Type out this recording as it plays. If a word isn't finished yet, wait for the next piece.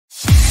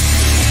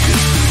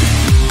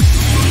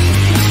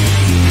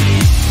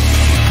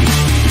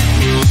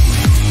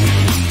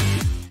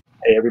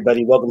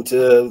everybody. Welcome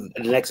to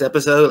the next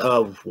episode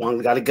of One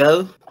Gotta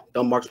Go,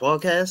 Dumb Marks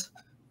Podcast.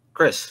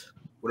 Chris,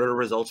 what are the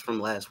results from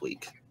last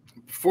week?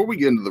 Before we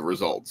get into the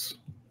results,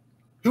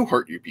 who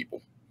hurt you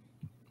people?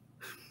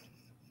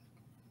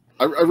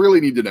 I really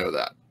need to know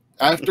that.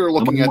 After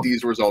looking at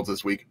these results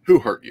this week, who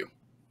hurt you?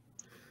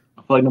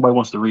 I feel like nobody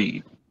wants to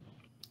read.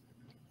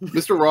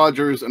 Mr.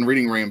 Rogers and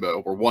Reading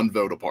Rainbow were one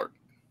vote apart.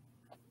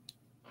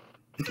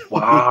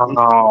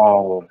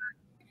 Wow.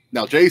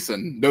 Now,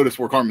 Jason, notice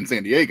where Carmen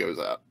Sandiego's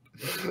at.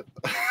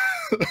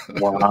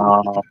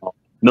 Wow.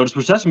 Notice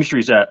where Sesame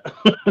Street's at.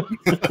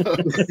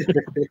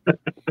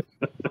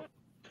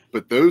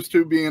 But those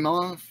two being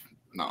off,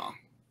 nah.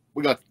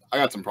 I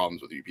got some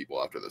problems with you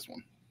people after this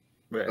one.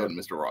 Voting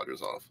Mr.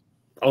 Rogers off.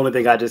 Only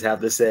thing I just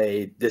have to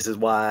say, this is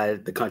why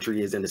the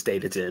country is in the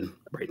state it's in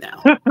right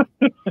now.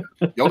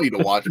 Y'all need to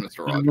watch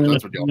Mr. Rogers.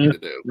 That's what y'all need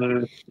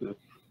to do.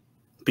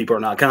 People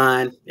are not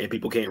kind, and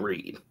people can't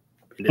read.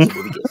 And this is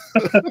what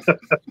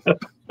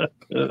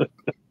we get.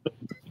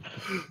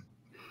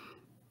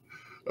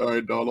 All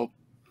right, Donald.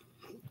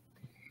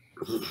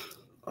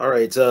 All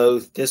right, so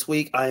this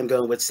week I am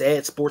going with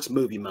sad sports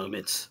movie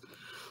moments.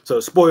 So,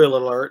 spoiler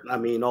alert, I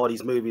mean, all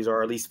these movies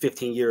are at least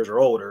 15 years or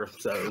older.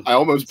 So I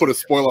almost put a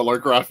spoiler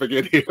alert graphic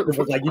in here. It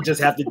was like, you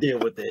just have to deal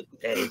with it.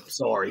 Hey,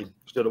 sorry,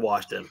 should have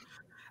watched them.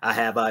 I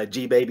have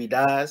G Baby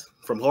Dies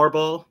from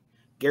Hardball,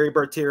 Gary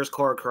Bertier's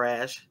car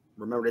crash,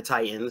 Remember the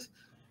Titans,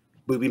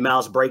 Booby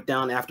Miles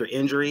breakdown after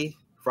injury,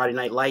 Friday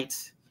Night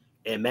Lights,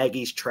 and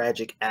Maggie's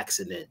tragic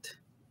accident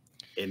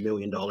in $1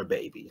 Million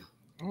Baby.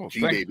 Oh,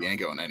 G Baby ain't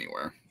going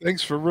anywhere.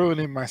 Thanks for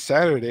ruining my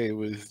Saturday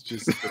with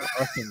just the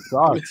fucking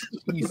thoughts.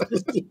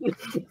 Jesus.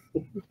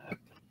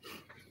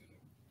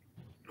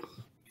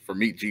 For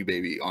me, G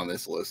Baby on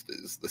this list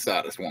is the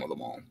saddest one of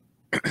them all.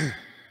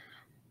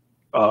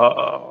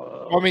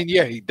 I mean,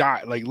 yeah, he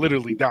died, like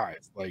literally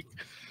dies. Like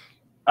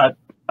I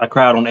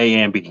cried on A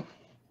and B.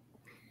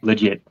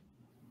 Legit.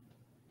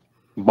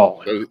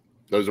 Balling.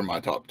 Those are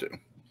my top two.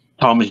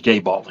 Thomas J.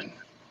 Balling.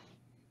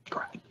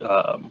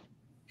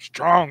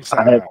 Strong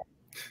side.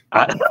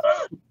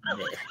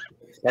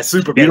 That's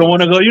super. You don't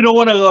want to go. You don't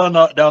want to go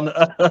down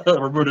the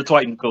Remember the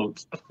Titan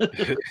codes.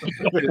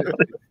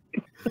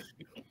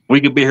 We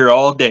could be here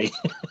all day.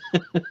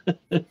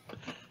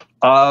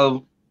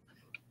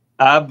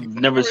 I've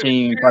never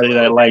seen Friday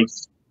Night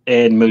Lights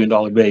and $1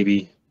 Million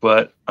Baby,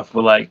 but I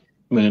feel like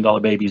 $1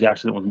 Million Baby's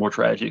accident was more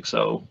tragic.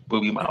 So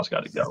Booby Miles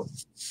got to go.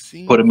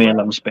 Put him in.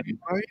 Let him spin.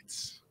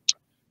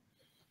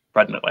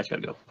 Friday Night Lights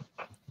got to go.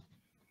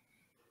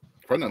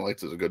 Friday Night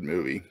Lights is a good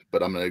movie,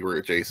 but I'm going to agree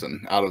with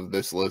Jason. Out of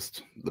this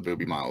list, the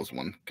Booby Miles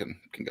one can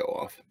go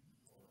off.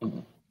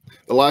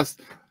 The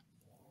last,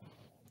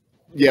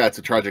 yeah, it's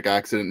a tragic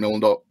accident.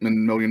 $1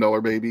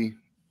 Million Baby.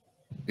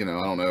 You know,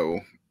 I don't know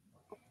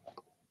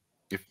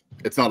if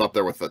it's not up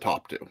there with the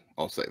top two.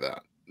 I'll say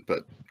that.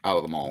 But out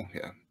of them all,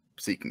 yeah,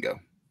 C can go.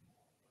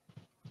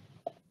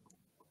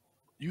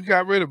 You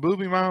got rid of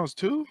Booby Miles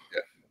too?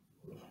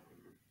 Yeah.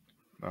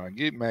 Nah,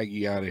 get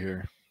Maggie out of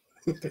here.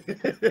 Get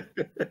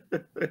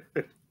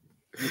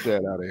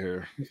that out of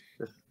here.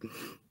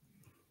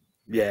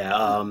 Yeah,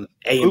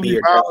 A and B.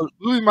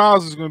 Booby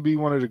Miles is going to be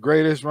one of the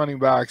greatest running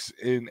backs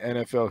in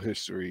NFL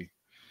history.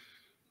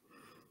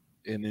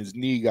 And his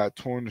knee got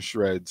torn to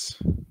shreds.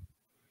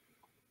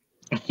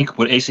 You could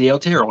put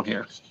ACL tear on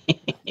here.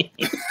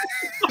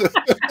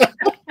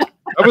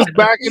 That was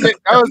back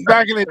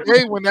in the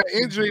day when that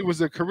injury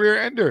was a career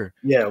ender.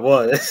 Yeah, it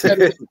was.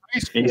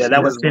 Yeah,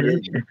 that was in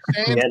the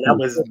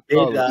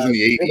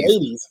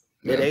 80s.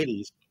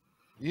 Mid-80s.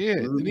 Yeah,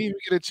 didn't even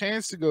get a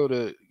chance to go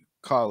to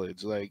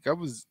college. Like that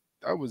was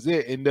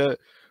it. And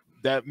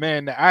that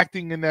man, the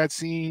acting in that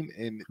scene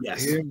and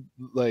him,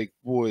 like,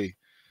 boy,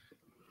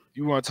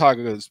 you want to talk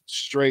a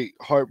straight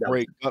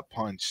heartbreak gut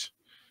punch.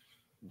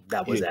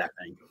 That was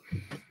acting.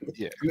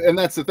 Yeah, and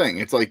that's the thing.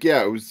 It's like,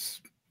 yeah, it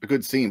was a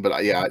good scene, but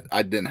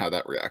I didn't have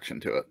that reaction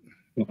to it.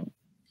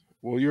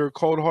 Well, you're a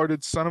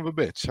cold-hearted son of a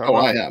bitch. Oh,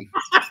 I am.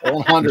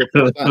 100%.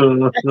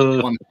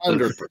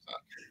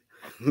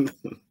 100%.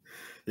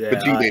 Yeah,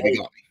 but G Baby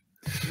got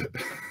me.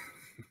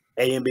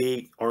 A and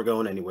B aren't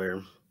going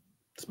anywhere,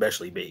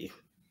 especially B.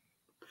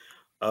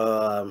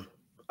 I'm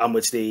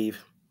with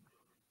Steve.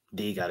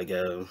 D got to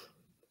go.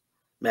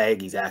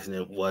 Maggie's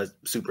accident was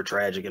super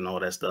tragic and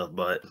all that stuff,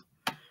 but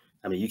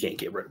I mean, you can't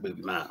get rid of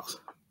Booby Miles.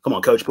 Come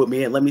on, coach, put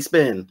me in. Let me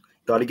spin.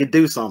 Thought he could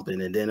do something,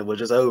 and then it was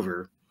just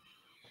over.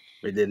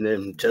 And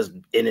then just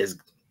in his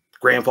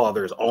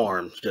grandfather's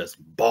arms, just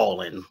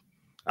bawling.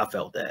 I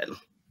felt that.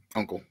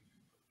 Uncle.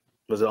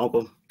 Was it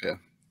Uncle? Yeah.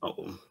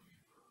 Uncle.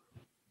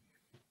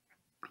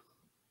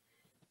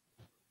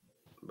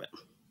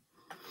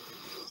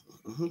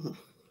 All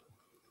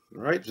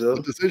right, so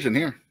good decision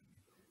here.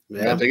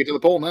 Yeah, take it to the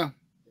poll now.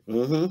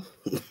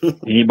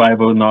 Anybody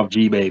voting off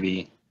G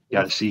Baby,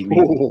 got to see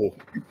me.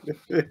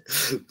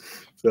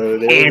 So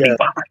there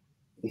anybody.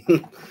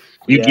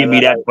 You give me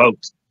that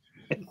vote.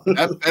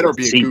 That better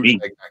be a goose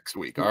egg next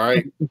week, all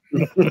right?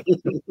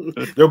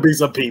 There'll be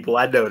some people.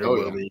 I know there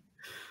will be.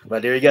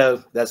 But there you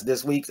go. That's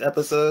this week's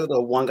episode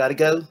of One Gotta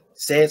Go.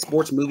 sad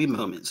sports movie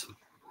moments.